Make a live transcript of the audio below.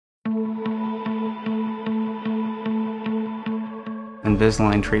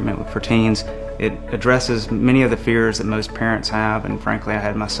Invisalign treatment for teens. It addresses many of the fears that most parents have, and frankly I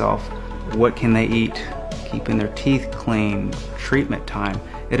had myself. What can they eat? Keeping their teeth clean, treatment time.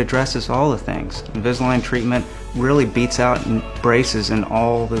 It addresses all the things. Invisalign treatment really beats out braces in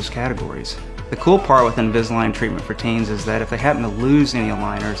all those categories. The cool part with Invisalign treatment for teens is that if they happen to lose any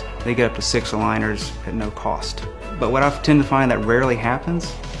aligners, they get up to 6 aligners at no cost. But what I tend to find that rarely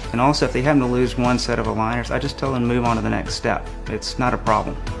happens, and also if they happen to lose one set of aligners, I just tell them to move on to the next step. It's not a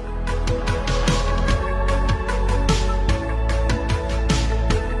problem.